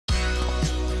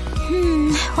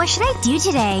what should I do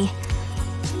today?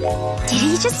 Did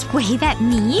he just wave at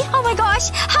me? Oh my gosh!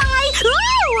 Hi!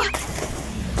 Ooh!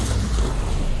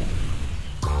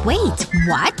 Wait,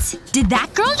 what? Did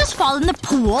that girl just fall in the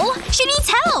pool? She needs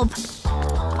help!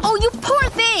 Oh, you poor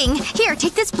thing! Here,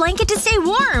 take this blanket to stay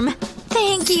warm.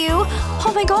 Thank you.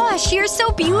 Oh my gosh, you're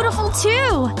so beautiful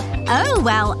too. Oh,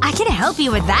 well, I can help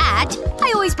you with that.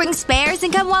 I always bring spares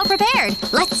and come well prepared.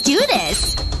 Let's do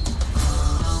this.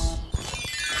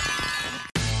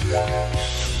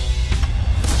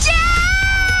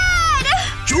 Dad!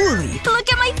 Girly!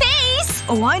 Look at my face!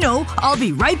 Oh, I know. I'll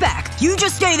be right back. You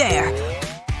just stay there.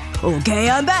 Okay,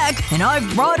 I'm back. And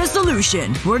I've brought a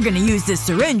solution. We're gonna use this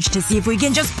syringe to see if we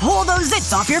can just pull those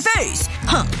zits off your face.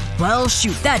 Huh. Well,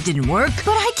 shoot, that didn't work.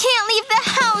 But I can't leave the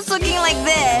house looking like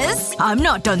this. I'm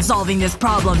not done solving this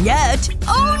problem yet.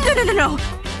 Oh, no.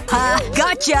 Ha,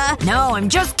 gotcha! No, I'm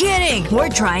just kidding. We're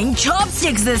trying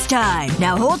chopsticks this time.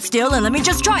 Now hold still and let me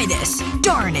just try this.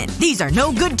 Darn it, these are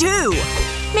no good too.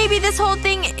 Maybe this whole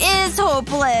thing is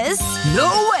hopeless.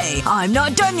 No way! I'm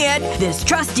not done yet. This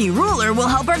trusty ruler will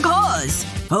help our cause.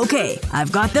 Okay,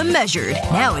 I've got them measured.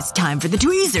 Now it's time for the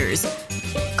tweezers.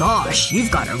 Gosh,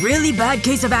 you've got a really bad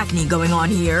case of acne going on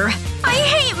here. I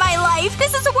hate my life!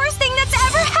 This is the worst thing that's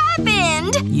ever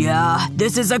happened! Yeah,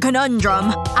 this is a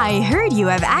conundrum. I heard you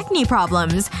have acne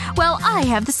problems. Well, I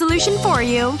have the solution for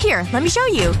you. Here, let me show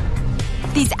you.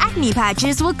 These acne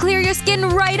patches will clear your skin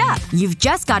right up. You've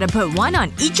just gotta put one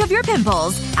on each of your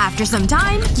pimples. After some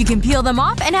time, you can peel them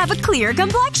off and have a clear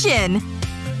complexion.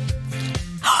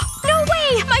 No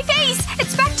way! My face!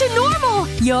 It's back to normal!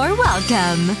 You're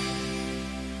welcome.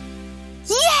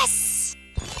 Yes!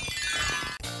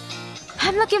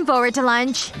 I'm looking forward to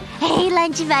lunch. Hey,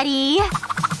 lunch buddy.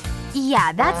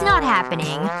 Yeah, that's not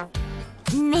happening.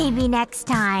 Maybe next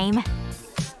time.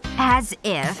 As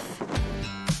if.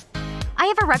 I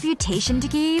have a reputation to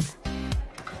keep.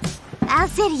 I'll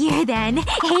sit here then.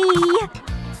 Hey!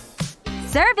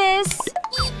 Service!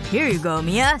 Here you go,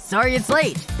 Mia. Sorry it's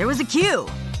late. There was a queue.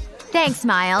 Thanks,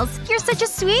 Miles. You're such a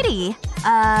sweetie.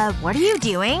 What are you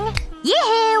doing?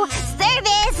 Yoo-hoo!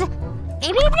 Service!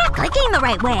 Maybe I'm not clicking the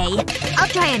right way. I'll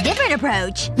try a different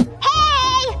approach.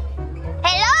 Hey!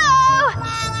 Hello!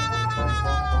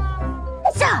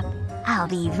 Stop! I'll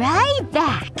be right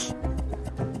back.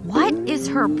 What is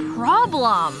her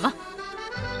problem?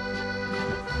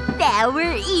 Now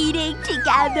we're eating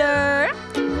together.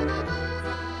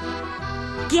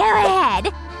 Go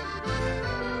ahead.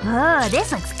 Oh,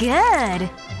 this looks good.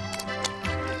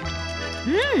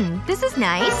 This is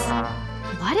nice.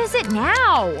 What is it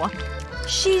now?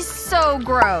 She's so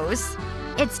gross.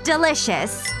 It's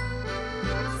delicious.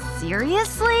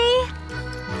 Seriously?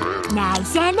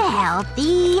 Nice and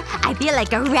healthy. I feel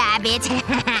like a rabbit.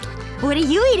 What are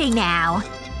you eating now?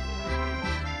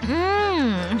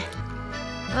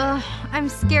 Ugh, I'm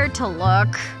scared to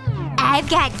look. I've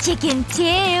got chicken too.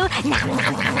 Nom, nom,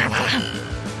 nom, nom, nom.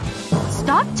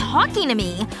 Stop talking to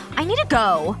me. I need to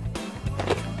go.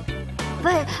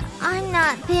 But I'm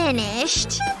not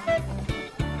finished.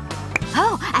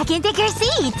 Oh, I can take her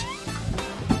seat.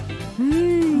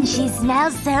 She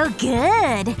smells so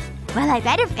good. Well, I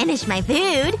better finish my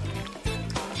food.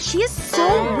 She is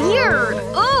so weird.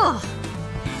 Ugh.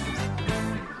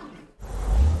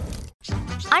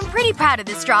 I'm pretty proud of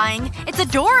this drawing. It's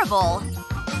adorable.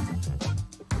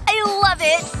 I love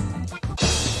it.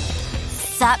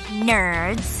 Sup,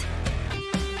 nerds.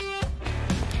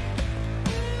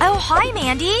 Oh, hi,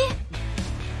 Mandy.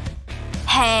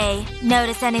 Hey,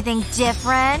 notice anything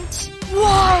different?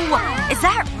 Whoa! Is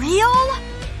that real?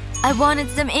 I wanted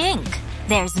some ink.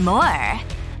 There's more.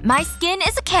 My skin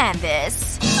is a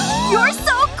canvas. You're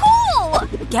so cool!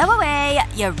 Go away.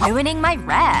 You're ruining my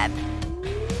rep.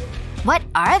 What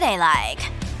are they like?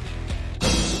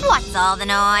 What's all the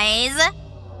noise?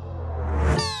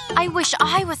 I wish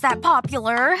I was that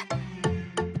popular.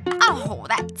 Oh,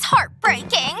 that's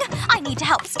heartbreaking. I need to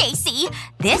help Stacy.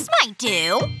 This might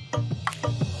do.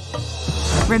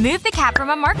 Remove the cap from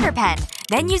a marker pen.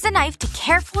 Then use a knife to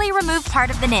carefully remove part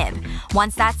of the nib.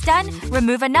 Once that's done,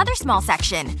 remove another small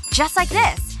section. Just like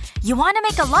this. You want to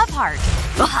make a love heart.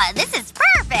 Ugh, this is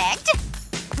perfect!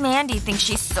 Mandy thinks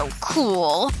she's so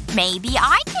cool. Maybe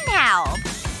I can help.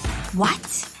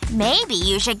 What? Maybe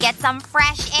you should get some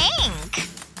fresh ink.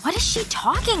 What is she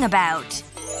talking about?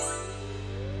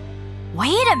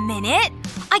 Wait a minute.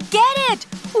 I get it!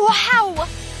 Wow!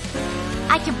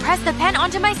 I can press the pen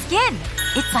onto my skin.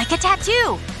 It's like a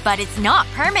tattoo. But it's not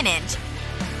permanent.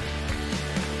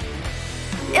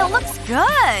 It looks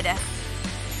good.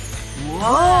 Whoa!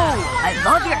 I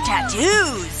love your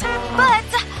tattoos! But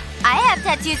I have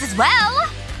tattoos as well.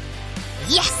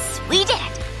 Yes! We did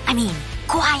it! I mean,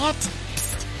 quiet.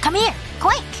 Psst. Come here.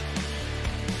 Quick.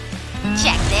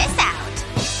 Check this out.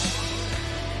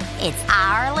 It's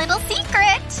our little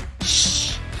secret.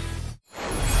 Shh.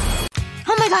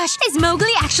 Oh my gosh, is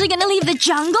Mowgli actually gonna leave the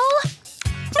jungle?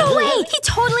 No way! He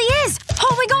totally is!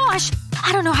 Oh my gosh!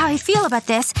 I don't know how I feel about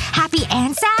this. Happy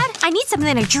and sad? I need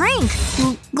something to drink.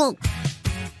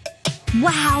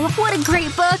 Wow, what a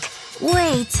great book.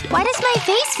 Wait, why does my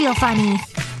face feel funny?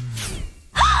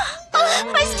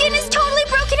 My skin is totally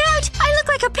broken out! I look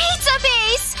like a pizza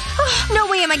base! No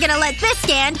way am I gonna let this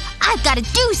stand. I've gotta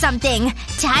do something.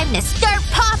 Time to start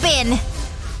popping.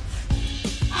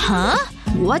 Huh?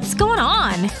 What's going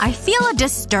on? I feel a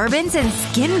disturbance in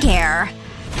skincare.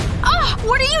 Oh!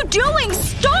 What are you doing?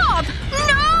 Stop!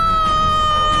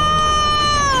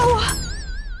 No!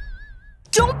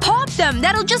 Don't pop them!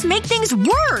 That'll just make things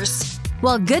worse!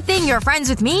 Well, good thing you're friends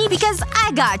with me because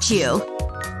I got you.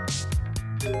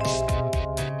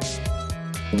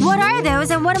 What are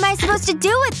those and what am I supposed to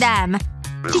do with them?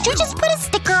 Did you just put a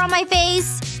sticker on my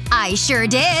face? I sure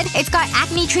did. It's got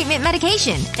acne treatment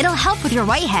medication. It'll help with your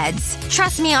whiteheads.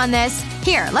 Trust me on this.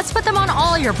 Here, let's put them on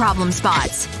all your problem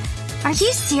spots. Are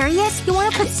you serious? You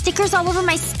want to put stickers all over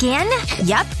my skin?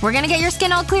 Yep. We're gonna get your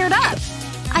skin all cleared up.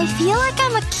 I feel like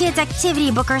I'm a kid's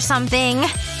activity book or something.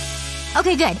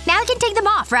 Okay, good. Now I can take them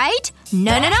off, right?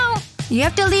 No. You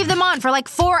have to leave them on for like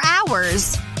 4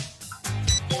 hours.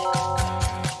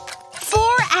 4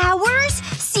 hours?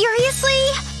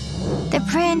 Seriously? The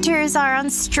printers are on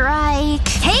strike.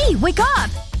 Hey, wake up!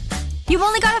 You've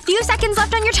only got a few seconds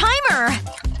left on your timer.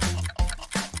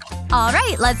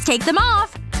 Alright, let's take them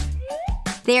off.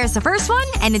 There's the first one,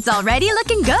 and it's already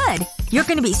looking good. You're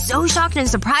gonna be so shocked and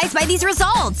surprised by these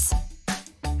results.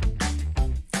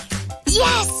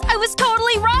 Yes! I was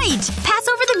totally right! Pass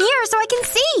over the mirror so I can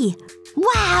see.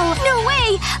 Wow! No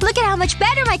way! Look at how much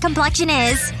better my complexion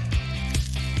is.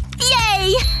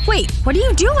 Yay! Wait, what are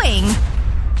you doing?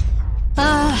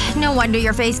 No wonder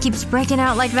your face keeps breaking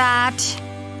out like that.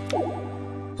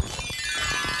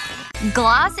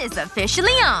 Gloss is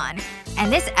officially on. And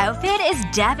this outfit is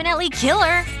definitely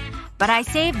killer. But I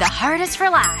saved the hardest for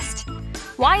last.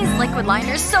 Why is liquid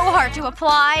liner so hard to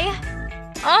apply?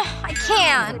 I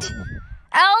can't.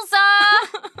 Elsa!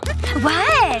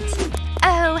 What?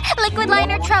 Oh, liquid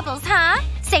liner troubles, huh?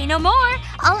 Say no more.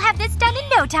 I'll have this done in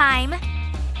no time.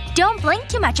 Don't blink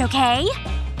too much, okay?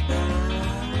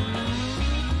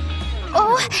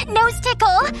 Oh, nose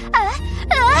tickle.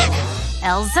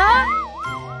 Elsa?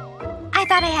 I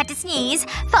thought I had to sneeze.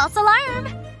 False alarm.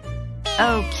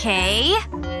 Okay.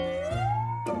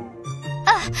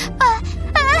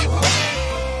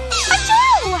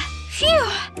 Achoo! Phew.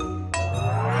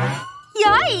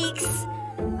 Yikes.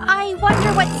 I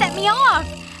wonder what set me off.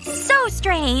 So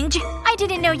strange. I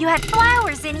didn't know you had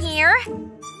flowers in here.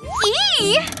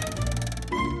 Eee!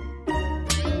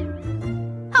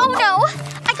 Oh no!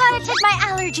 I gotta take my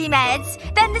allergy meds.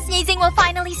 Then the sneezing will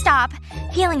finally stop.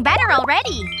 Feeling better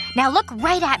already. Now look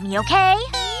right at me, okay?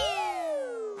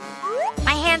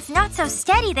 My hand's not so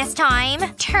steady this time.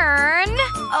 Turn.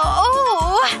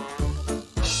 Oh!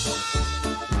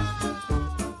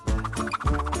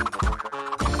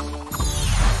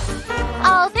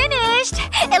 All finished!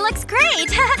 It looks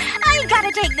great! I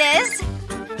gotta take this.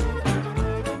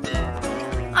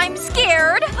 I'm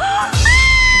scared.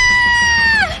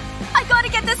 I gotta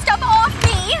get this stuff off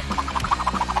me!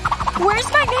 Where's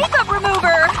my makeup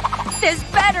remover? This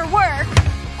better work.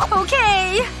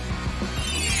 Okay.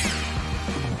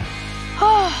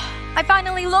 I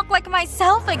finally look like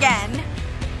myself again.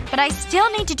 But I still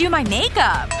need to do my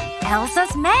makeup.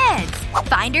 Elsa's meds.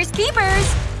 Finders keepers.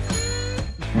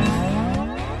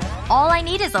 All I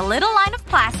need is a little line of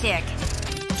plastic.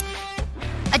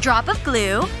 A drop of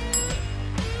glue.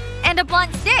 And a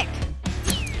blunt stick.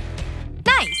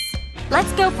 Nice.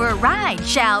 Let's go for a ride,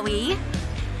 shall we?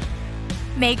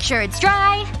 Make sure it's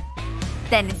dry.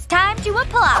 Then it's time to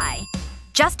apply.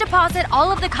 Just deposit all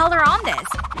of the color on this.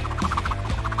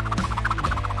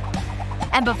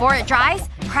 And before it dries,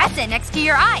 press it next to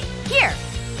your eye. Here.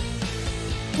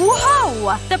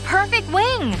 Whoa! The perfect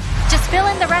wing! Just fill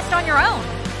in the rest on your own.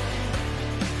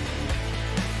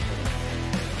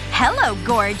 Hello,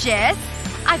 gorgeous!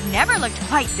 I've never looked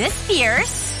quite this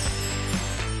fierce.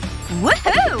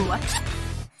 Woohoo!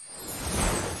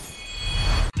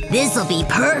 This'll be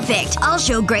perfect. I'll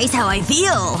show Grace how I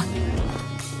feel.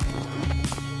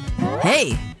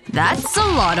 Hey, that's a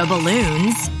lot of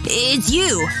balloons. It's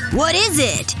you. What is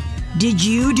it? Did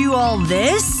you do all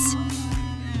this?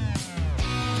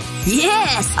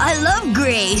 Yes! I love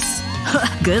Grace!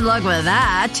 Good luck with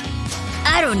that.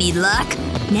 I don't need luck.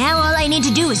 Now all I need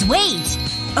to do is wait.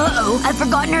 Uh-oh, I've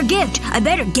forgotten her gift. I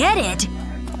better get it.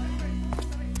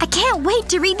 I can't wait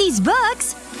to read these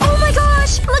books. Oh my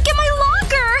gosh! Look at my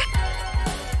locker!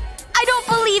 I don't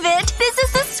believe it! This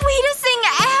is the sweetest thing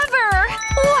ever!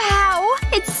 Wow!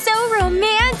 It's so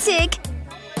romantic!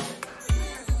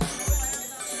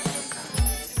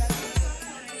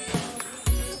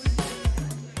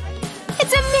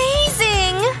 It's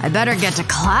amazing! I better get to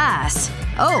class.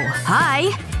 Oh,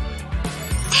 hi.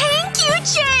 Thank you,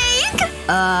 Jake!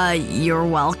 You're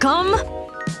welcome?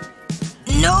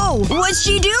 No! What's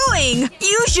she doing?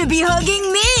 You should be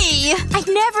hugging me! I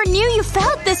never knew you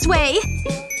felt this way!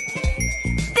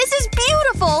 This is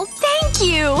beautiful! Thank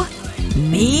you!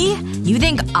 Me? You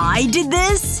think I did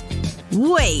this?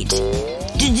 Wait.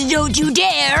 Don't you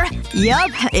dare!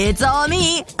 Yup, it's all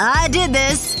me. I did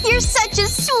this. You're such a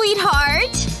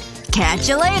sweetheart! Catch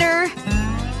you later.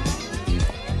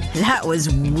 That was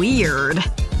weird.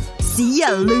 See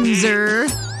ya, loser.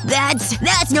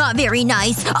 That's not very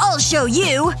nice. I'll show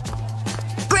you.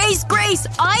 Grace,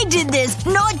 I did this,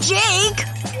 not Jake!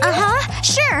 Uh-huh,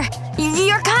 sure.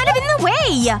 You're kind of in the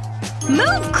way.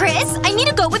 Move, Chris! I need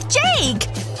to go with Jake!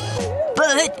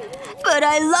 But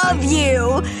I love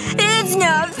you. It's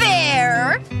not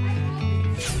fair.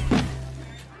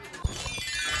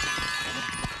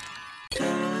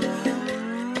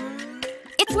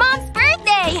 It's Mom's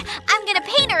birthday! I'm gonna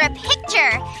paint her a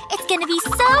picture. It's gonna be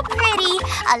so pretty.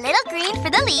 A little green for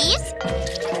the leaves.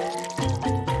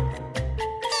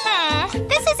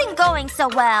 This isn't going so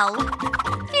well.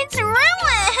 It's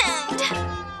ruined!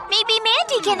 Maybe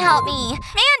Mandy can help me.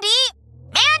 Mandy!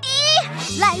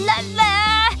 La la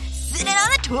la! Sitting on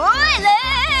the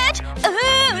toilet!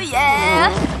 Oh,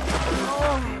 yeah!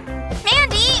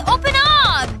 Mandy, open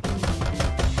up!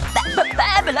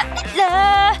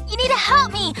 You need to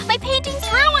help me! My painting's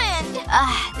ruined!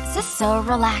 This is so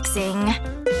relaxing.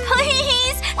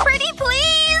 Please! Pretty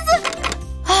please!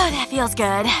 Oh, that feels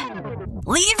good.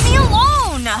 Leave me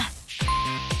alone!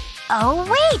 Oh,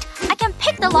 wait! I can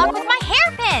pick the lock with my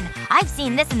hairpin! I've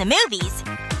seen this in the movies.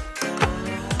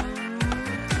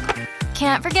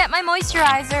 Can't forget my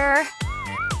moisturizer.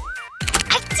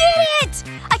 I did it!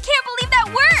 I can't believe that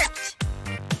worked!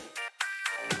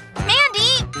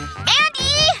 Mandy!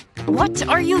 What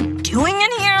are you doing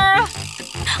in here?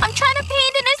 I'm trying to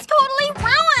paint and it's totally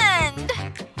ruined!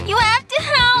 You have to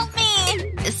help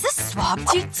me! Is this swab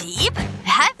too deep?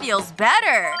 That feels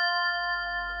better.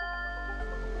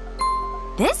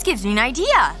 This gives me an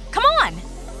idea. Come on!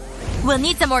 We'll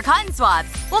need some more cotton swabs.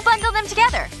 We'll bundle them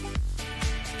together.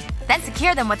 Then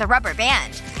secure them with a rubber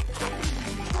band.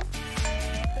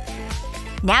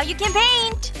 Now you can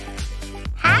paint!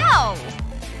 How?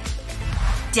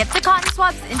 Dip the cotton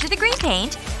swabs into the green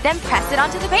paint, then press it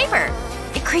onto the paper.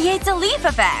 It creates a leaf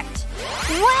effect.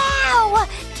 Wow!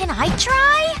 Can I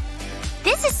try?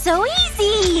 This is so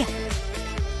easy!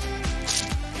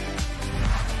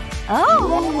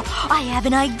 Oh! I have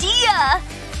an idea!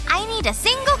 I need a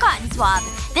single cotton swab.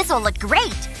 This will look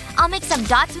great. I'll make some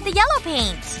dots with the yellow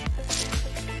paint.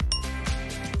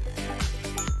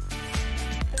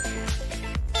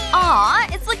 Aw,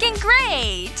 it's looking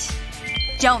great!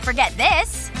 Don't forget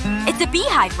this. It's a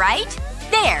beehive, right?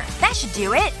 There, that should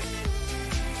do it.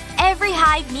 Every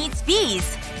hive needs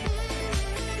bees.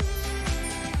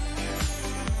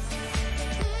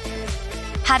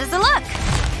 How does it look?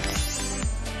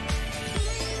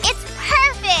 It's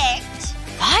perfect!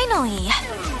 Finally!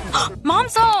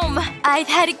 Mom's home! I've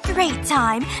had a great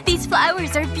time. These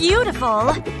flowers are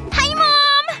beautiful. Hi,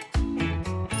 Mom!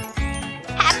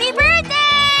 Happy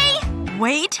birthday!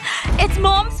 Wait, it's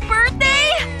Mom's birthday?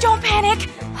 Don't panic.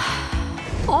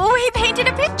 We painted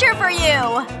a picture for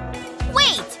you.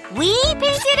 Wait, we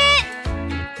painted it?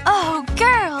 Oh,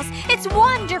 girls, it's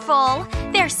wonderful.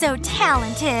 They're so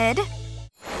talented.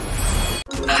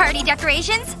 Party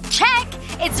decorations? Check!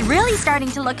 It's really starting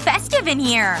to look festive in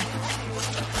here.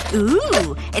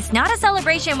 Ooh, it's not a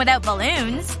celebration without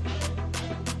balloons.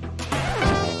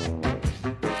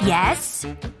 Yes?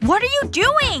 What are you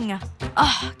doing?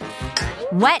 Ugh.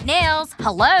 Wet nails.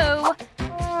 Hello?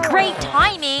 Great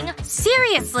timing.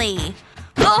 Seriously.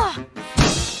 Ugh.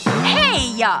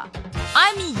 Hey!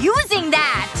 I'm using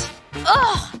that!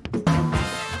 Ugh.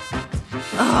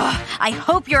 Ugh. I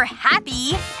hope you're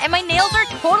happy. And my nails are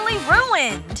totally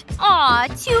ruined. Aw,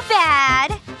 too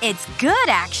bad. It's good,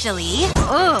 actually.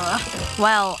 Ugh.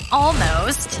 Well,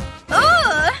 almost.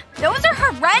 Ugh! Those are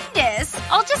horrendous.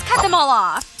 I'll just cut them all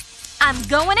off. I'm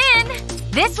going in.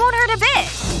 This won't hurt a bit.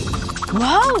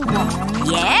 Whoa!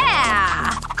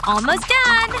 Yeah! Almost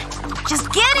done.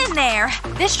 Just get in there.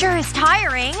 This sure is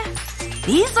tiring.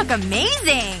 These look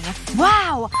amazing.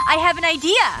 Wow! I have an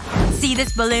idea. See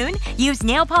this balloon? Use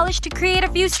nail polish to create a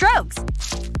few strokes.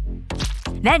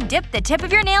 Then dip the tip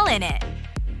of your nail in it.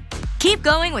 Keep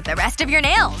going with the rest of your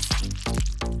nails.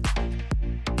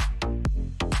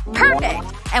 Perfect!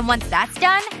 And once that's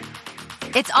done,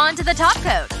 it's on to the top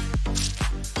coat.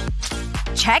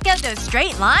 Check out those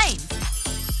straight lines.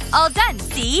 All done,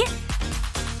 see?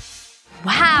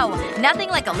 Wow, nothing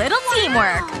like a little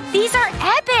teamwork. These are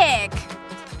epic!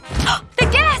 The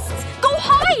guests! Go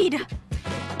hide!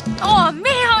 Oh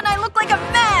man, I look like a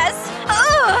mess!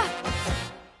 Ugh!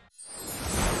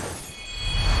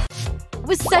 It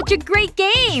was such a great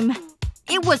game!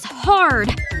 It was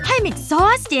hard. I'm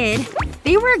exhausted.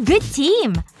 They were a good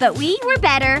team, but we were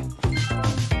better.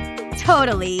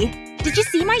 Totally. Did you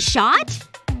see my shot?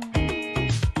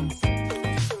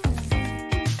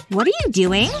 What are you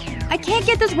doing? I can't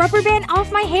get this rubber band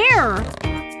off my hair.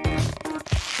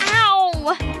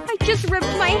 Ow! I just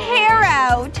ripped my hair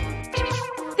out.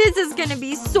 This is gonna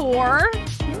be sore.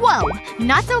 Whoa.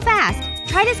 Not so fast.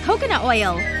 Try this coconut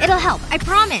oil. It'll help, I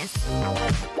promise.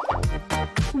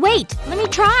 Wait. Let me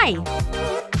try.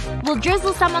 We'll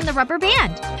drizzle some on the rubber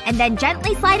band. And then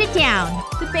gently slide it down.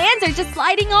 The bands are just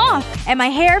sliding off. And my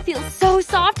hair feels so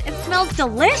soft and smells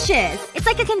delicious. It's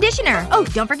like a conditioner. Oh,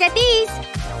 don't forget these.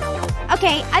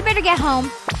 Okay, I better get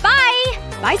home. Bye!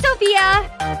 Bye, Sophia!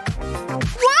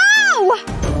 Wow!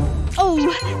 Oh,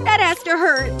 that has to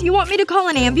hurt. Do you want me to call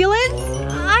an ambulance?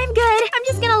 I'm good. I'm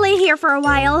just gonna lay here for a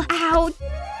while. Ow.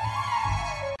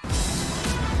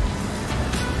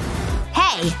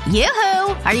 Hey,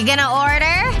 yoo-hoo! Are you gonna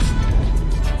order?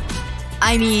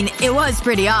 I mean, it was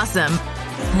pretty awesome.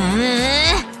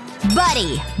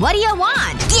 Buddy, what do you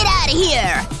want? Get out of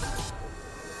here!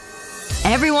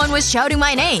 Everyone was shouting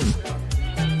my name.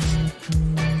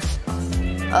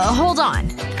 Hold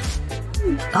on.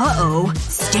 Uh-oh.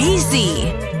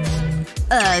 Stacy!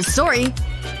 Sorry.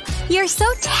 You're so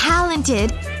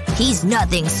talented. He's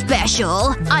nothing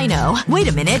special. I know. Wait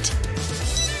a minute.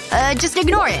 Just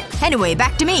ignore it. Anyway,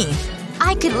 back to me.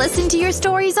 I could listen to your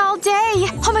stories all day.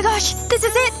 Oh my gosh, this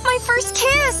is it! My first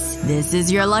kiss! This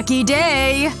is your lucky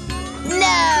day.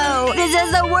 No! This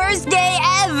is the worst day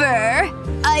ever!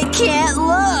 I can't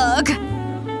look.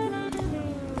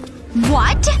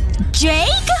 What?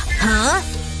 Jake? Huh?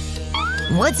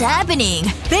 What's happening?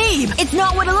 Babe! It's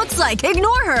not what it looks like!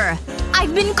 Ignore her!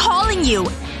 I've been calling you.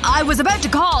 I was about to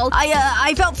call.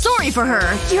 I felt sorry for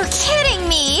her. You're kidding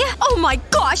me! Oh my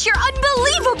gosh, you're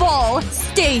unbelievable!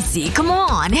 Stacy, come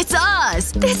on. It's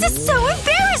us. This is so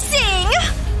embarrassing!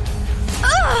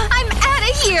 Ugh, I'm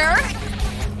outta here!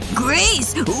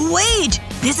 Grace! Wait!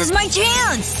 This is my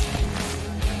chance!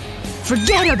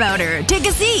 Forget about her. Take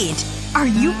a seat. Are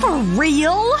you for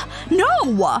real?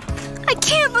 No! I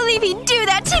can't believe he'd do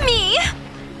that to me!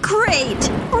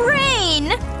 Great!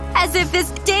 Rain! As if this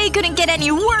day couldn't get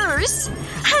any worse!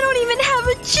 I don't even have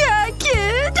a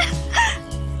jacket!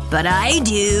 But I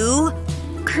do.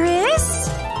 Chris?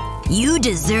 You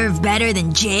deserve better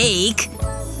than Jake.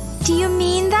 Do you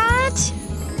mean that?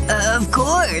 Of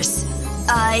course.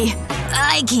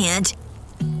 I can't.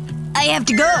 I have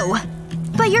to go.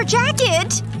 But your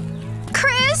jacket!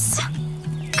 Chris?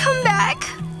 Come back.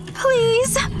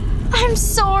 Please. I'm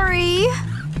sorry.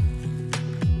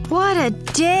 What a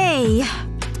day.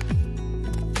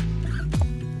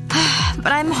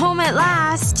 But I'm home at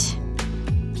last.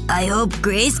 I hope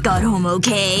Grace got home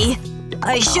okay.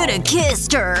 I should've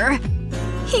kissed her.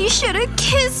 He should've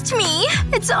kissed me.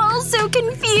 It's all so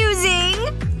confusing.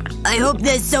 I hope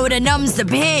this soda numbs the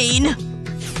pain.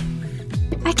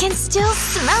 I can still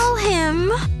smell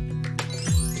him.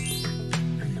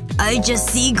 I just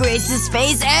see Grace's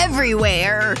face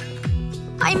everywhere.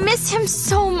 I miss him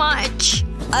so much.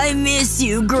 I miss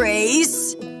you,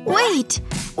 Grace. Wait.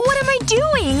 What am I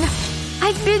doing?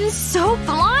 I've been so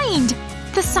blind.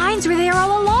 The signs were there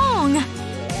all along.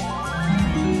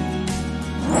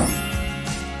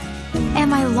 And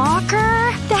my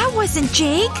locker? That wasn't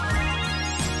Jake.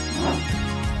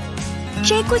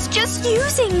 Jake was just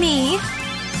using me.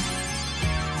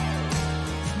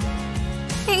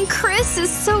 And Chris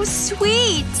is so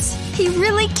sweet. He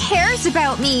really cares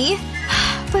about me.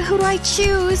 But who do I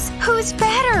choose? Who's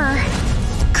better?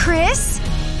 Chris?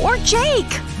 Or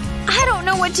Jake? I don't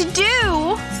know what to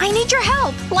do. I need your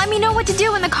help. Let me know what to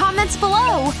do in the comments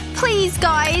below. Please,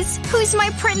 guys. Who's my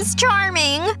Prince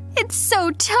Charming? It's so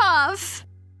tough.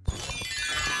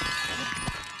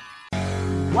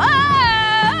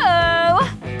 Whoa!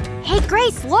 Hey,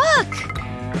 Grace, look!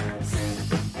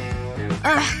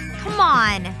 Ugh, come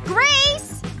on.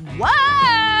 Grace!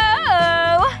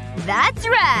 Whoa! That's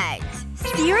right.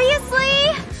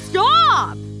 Seriously?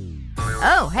 Stop!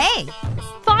 Oh, hey.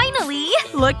 Finally!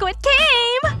 Look what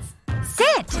came!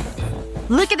 Sit!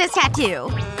 Look at this tattoo.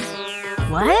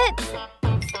 What?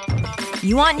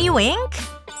 You want new ink?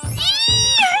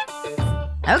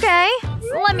 Okay.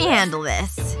 Let me handle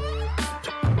this.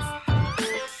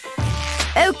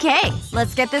 Okay.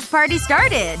 Let's get this party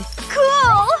started.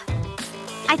 Cool!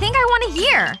 I think I want to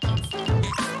hear.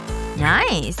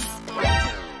 Nice.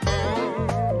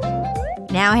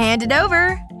 Now hand it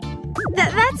over.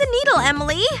 That's a needle,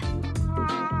 Emily.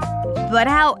 But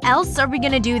how else are we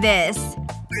gonna do this?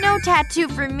 No tattoo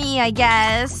for me, I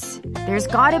guess. There's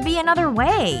gotta be another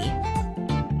way.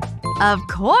 Of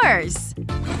course.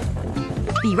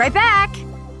 Be right back.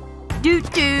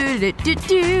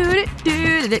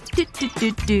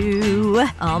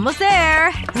 Almost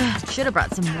there. Should've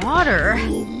brought some water.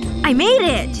 I made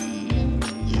it!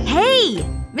 Hey!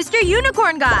 Mr.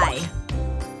 Unicorn Guy!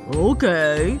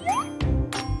 Okay.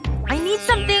 I need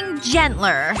something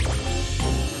gentler.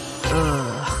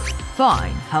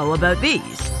 Fine. How about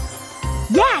these?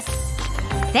 Yes!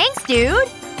 Thanks, dude!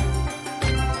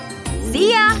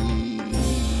 See ya!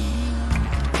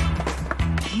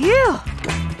 Phew.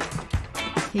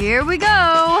 Here we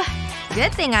go.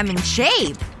 Good thing I'm in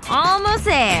shape. Almost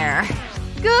there.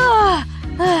 Gah.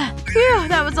 Phew,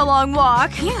 that was a long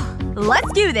walk. Phew.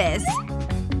 Let's do this.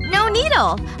 No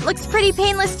needle. Looks pretty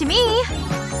painless to me.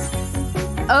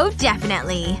 Oh,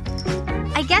 definitely.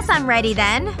 I guess I'm ready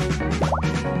then.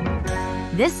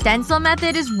 This stencil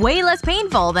method is way less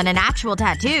painful than an actual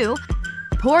tattoo.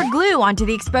 Pour glue onto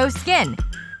the exposed skin.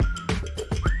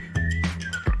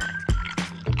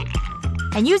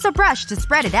 And use a brush to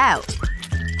spread it out.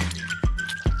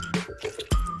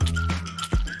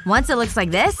 Once it looks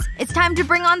like this, it's time to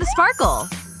bring on the sparkle.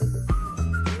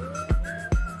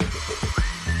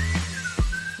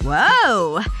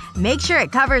 Whoa! Make sure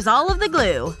it covers all of the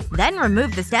glue. Then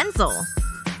remove the stencil.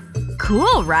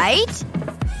 Cool, right?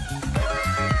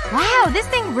 Wow, this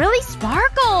thing really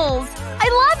sparkles! I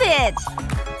love it!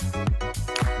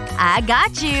 I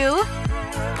got you.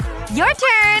 Your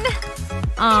turn!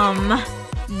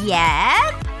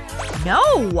 Yep.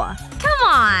 No! Come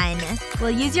on!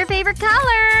 We'll use your favorite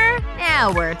color.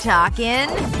 Now we're talking.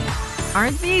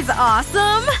 Aren't these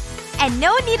awesome? And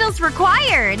no needles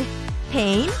required!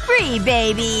 Pain-free,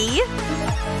 baby!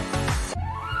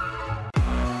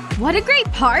 What a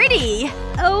great party!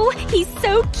 Oh, he's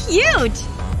so cute!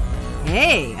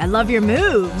 Hey, I love your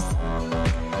moves.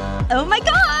 Oh my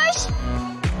gosh!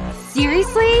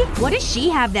 Seriously? What does she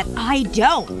have that I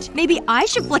don't? Maybe I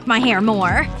should flick my hair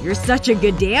more. You're such a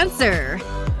good dancer.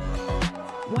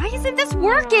 Why isn't this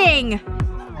working?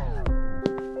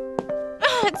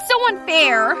 It's so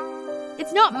unfair.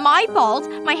 It's not my fault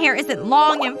my hair isn't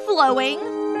long and flowing.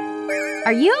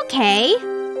 Are you okay?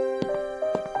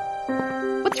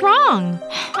 What's wrong?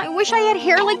 I wish I had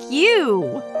hair like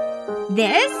you.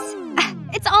 This?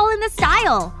 It's all in the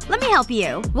style. Let me help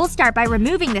you. We'll start by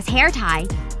removing this hair tie.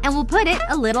 And we'll put it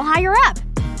a little higher up.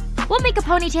 We'll make a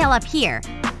ponytail up here.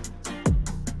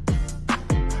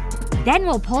 Then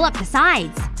we'll pull up the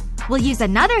sides. We'll use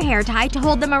another hair tie to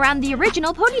hold them around the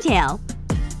original ponytail.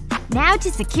 Now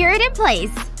to secure it in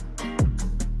place.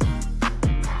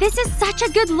 This is such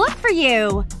a good look for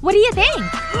you. What do you think?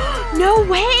 No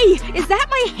way! Is that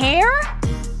my hair?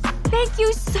 Thank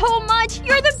you so much.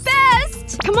 You're the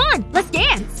best! Come on, let's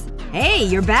dance. Hey,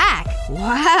 you're back.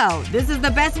 Wow, this is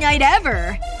the best night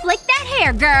ever. Flick that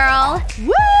hair, girl.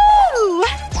 Woo!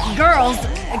 Girls,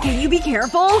 can you be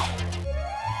careful?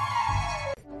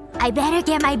 I better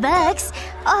get my books.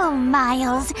 Oh,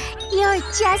 Miles. You're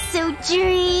just so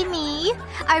dreamy.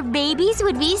 Our babies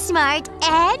would be smart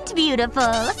and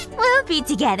beautiful. We'll be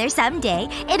together someday.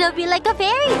 It'll be like a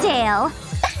fairy tale.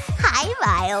 Hi,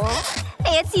 Miles.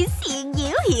 Fancy seeing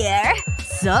you here.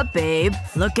 Sup, babe?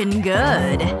 Looking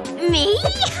good. Me?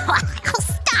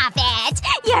 Stop it!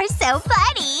 You're so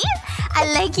funny! I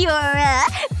like your,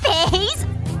 face.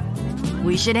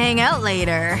 We should hang out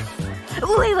later.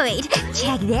 Wait.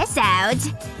 Check this out.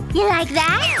 You like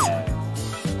that?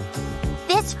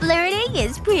 This flirting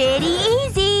is pretty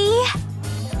easy.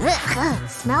 Ugh,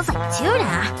 smells like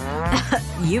tuna.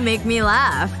 You make me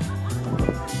laugh.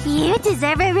 You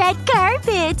deserve a red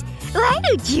carpet. Why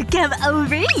don't you come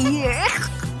over here?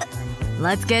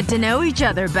 Let's get to know each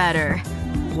other better.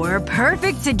 We're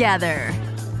perfect together.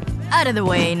 Out of the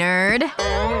way, nerd.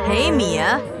 Hey,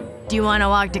 Mia. Do you want to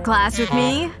walk to class with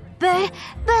me? But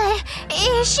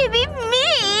it should be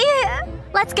me.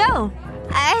 Let's go.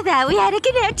 I thought we had a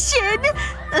connection.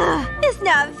 Ugh, it's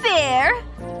not fair.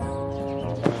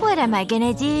 What am I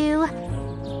gonna do?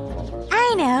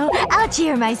 I know. I'll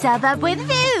cheer myself up with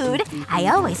food. I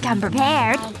always come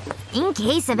prepared. In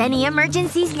case of any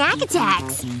emergency snack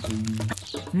attacks.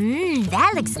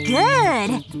 That looks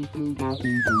good.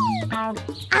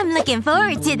 I'm looking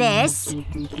forward to this.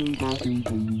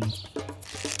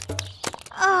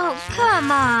 Oh,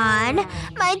 come on.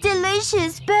 My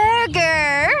delicious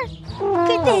burger.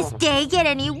 Could this day get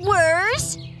any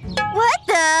worse? What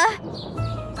the?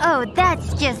 Oh,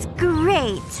 that's just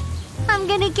great. I'm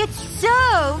gonna get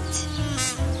soaked.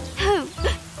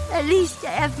 At least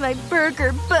I have my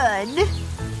burger bun.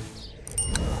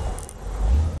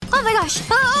 Oh my gosh.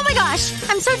 Oh my gosh.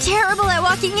 I'm so terrible at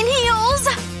walking in heels.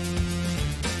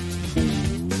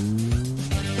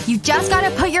 You just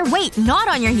gotta put your weight not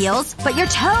on your heels, but your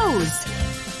toes.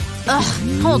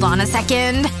 Ugh. Hold on a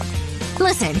second.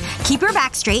 Listen. Keep your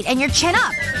back straight and your chin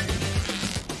up.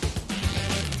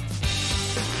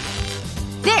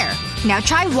 There. Now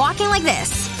try walking like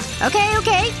this.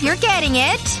 Okay. You're getting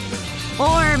it.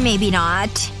 Or maybe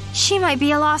not. She might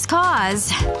be a lost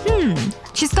cause.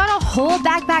 She's got a whole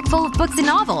backpack full of books and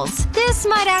novels. This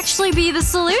might actually be the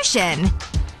solution.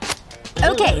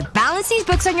 Okay, balance these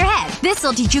books on your head.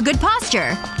 This'll teach you good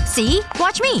posture. See?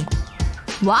 Watch me.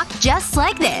 Walk just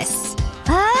like this.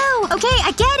 Oh, okay,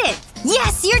 I get it.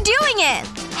 Yes, you're doing it!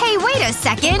 Hey, wait a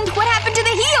second. What happened to the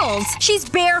heels? She's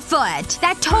barefoot.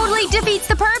 That totally defeats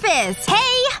the purpose.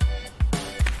 Hey!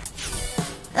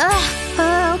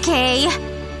 Okay.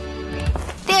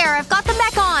 There, I've got them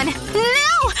back on.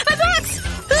 No! My books!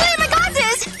 My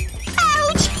glasses!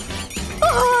 Ouch!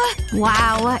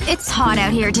 Wow, it's hot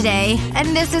out here today.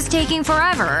 And this is taking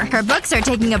forever. Her books are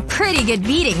taking a pretty good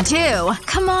beating, too.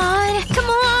 Come on. Come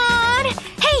on!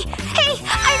 Hey!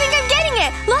 I think I'm getting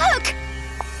it! Look!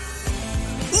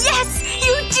 Yes!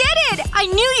 You did it! I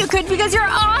knew you could because you're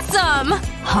awesome!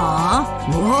 Huh?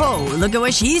 Whoa, look at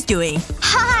what she's doing.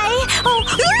 Hi! Oh.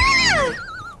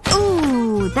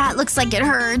 Ooh, that looks like it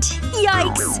hurt.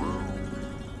 Yikes.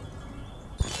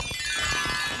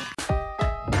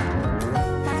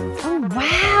 Oh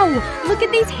wow! Look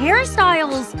at these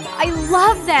hairstyles! I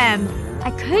love them!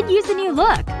 I could use a new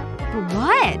look. But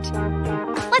what?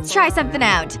 Let's try something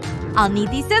out. I'll need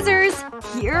these scissors.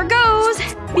 Here goes.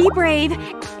 Be brave.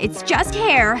 It's just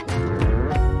hair.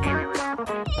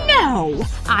 No!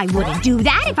 I wouldn't do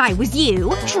that if I was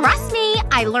you. Trust me,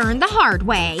 I learned the hard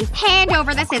way. Hand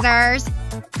over the scissors.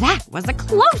 That was a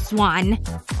close one.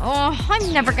 Oh,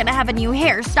 I'm never gonna have a new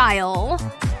hairstyle.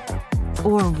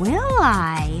 Or will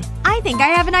I? I think I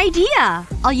have an idea.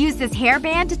 I'll use this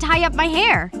hairband to tie up my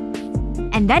hair.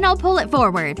 And then I'll pull it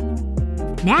forward.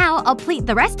 Now I'll pleat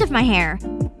the rest of my hair.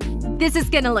 This is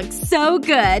gonna look so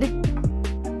good.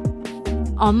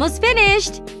 Almost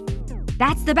finished.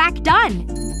 That's the back done.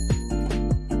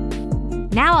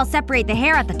 Now I'll separate the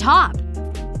hair at the top.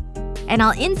 And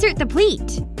I'll insert the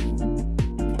pleat.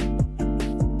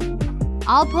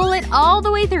 I'll pull it all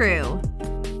the way through.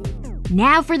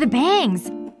 Now for the bangs.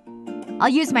 I'll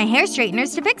use my hair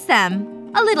straighteners to fix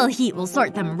them. A little heat will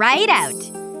sort them right out.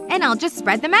 And I'll just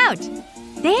spread them out.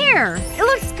 There! It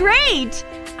looks great!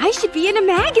 I should be in a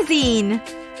magazine!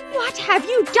 What have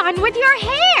you done with your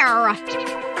hair?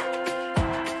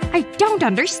 I don't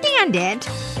understand it.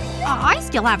 I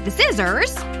still have the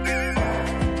scissors.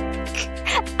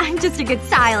 I'm just a good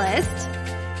stylist.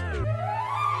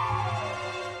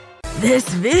 This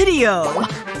video!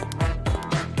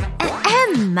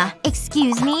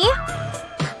 Excuse me?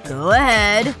 Go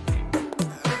ahead.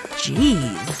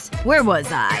 Jeez. Where was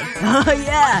I? Oh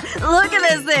yeah! Look at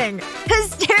this thing!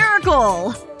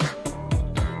 Hysterical!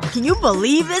 Can you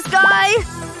believe this guy?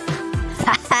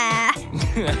 Haha.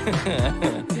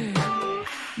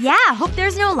 Yeah, hope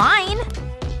there's no line.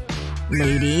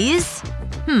 Ladies?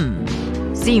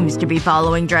 Seems to be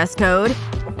following dress code.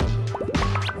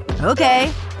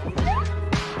 Okay.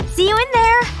 See you in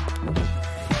there.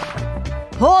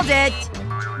 Hold it!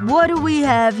 What do we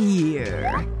have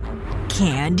here?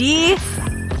 Candy?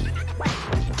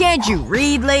 Can't you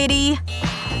read, lady?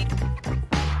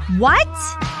 What?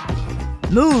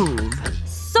 Move.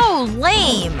 So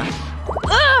lame.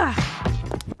 Ugh.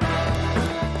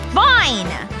 Fine.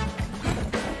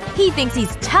 He thinks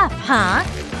he's tough, huh?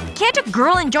 Can't a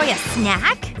girl enjoy a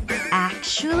snack?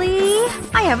 Actually,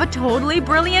 I have a totally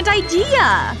brilliant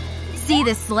idea. See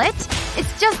this slit?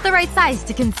 It's just the right size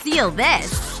to conceal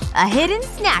this. A hidden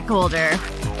snack holder.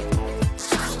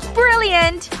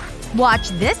 Brilliant! Watch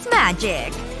this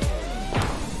magic.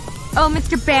 Oh,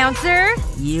 Mr. Bouncer?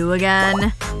 You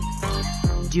again?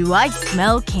 Do I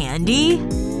smell candy?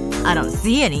 I don't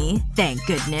see any, thank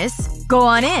goodness. Go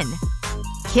on in.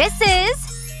 Kisses!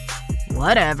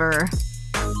 Whatever.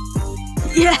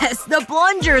 Yes! The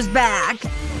plunger's back!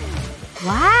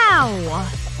 Wow.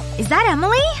 Is that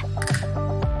Emily?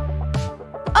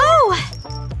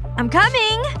 I'm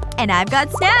coming! And I've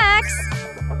got snacks!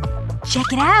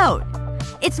 Check it out!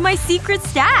 It's my secret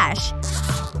stash!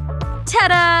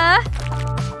 Ta-da!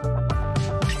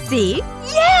 See?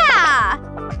 Yeah!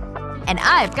 And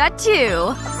I've got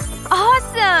 2.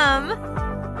 Awesome!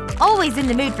 Always in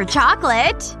the mood for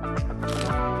chocolate.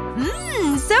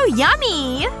 Mmm, so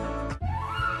yummy!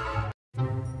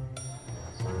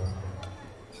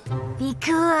 Be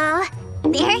cool.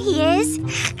 There he is.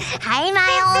 Hi,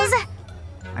 Miles.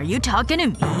 Are you talking to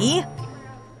me?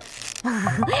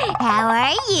 How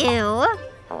are you?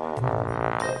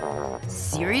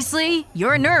 Seriously?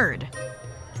 You're a nerd.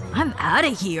 I'm outta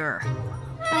here.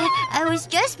 I was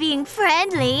just being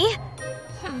friendly.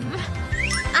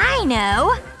 I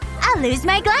know. I'll lose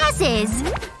my glasses.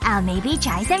 I'll maybe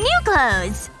try some new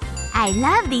clothes. I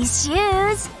love these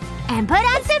shoes. And put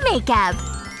on some makeup.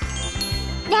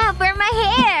 Now for my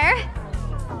hair.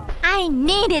 I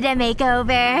needed a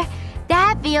makeover.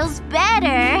 That feels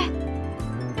better.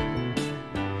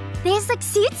 This look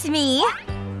suits me.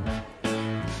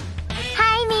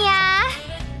 Hi,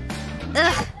 Mia.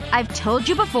 Ugh. I've told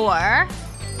you before.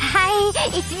 Hi,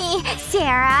 it's me,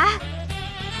 Sarah.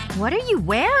 What are you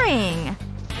wearing?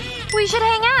 We should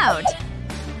hang out.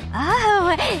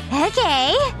 Oh,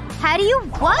 okay. How do you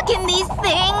walk in these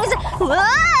things?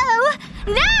 Whoa!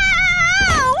 No!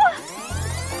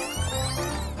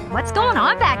 What's going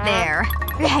on back there?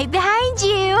 Right behind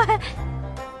you.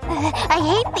 I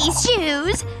hate these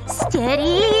shoes.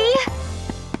 Steady.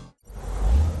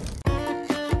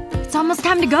 It's almost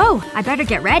time to go. I better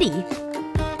get ready.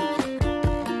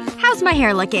 How's my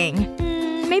hair looking?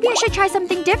 Maybe I should try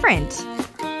something different.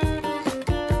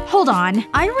 Hold on.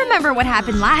 I remember what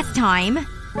happened last time.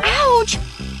 Ouch!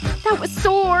 That was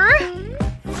sore.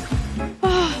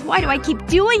 Oh, why do I keep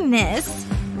doing this?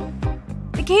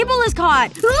 The cable is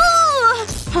caught. Ooh!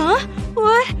 Huh?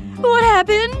 What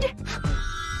happened?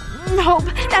 Nope.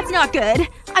 That's not good.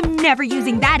 I'm never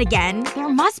using that again. There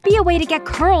must be a way to get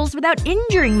curls without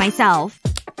injuring myself.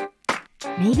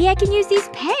 Maybe I can use these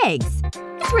pegs.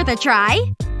 It's worth a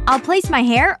try. I'll place my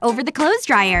hair over the clothes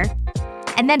dryer.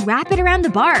 And then wrap it around the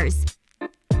bars.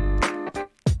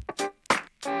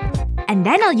 And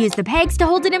then I'll use the pegs to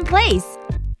hold it in place.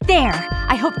 There.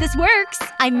 I hope this works.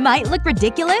 I might look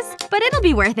ridiculous, but it'll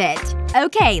be worth it.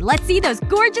 Okay, let's see those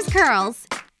gorgeous curls.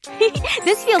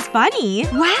 This feels funny.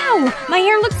 Wow! My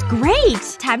hair looks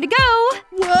great! Time to go!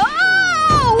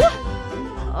 Whoa!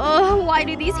 Oh, why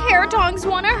do these hair tongs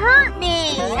want to hurt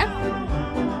me?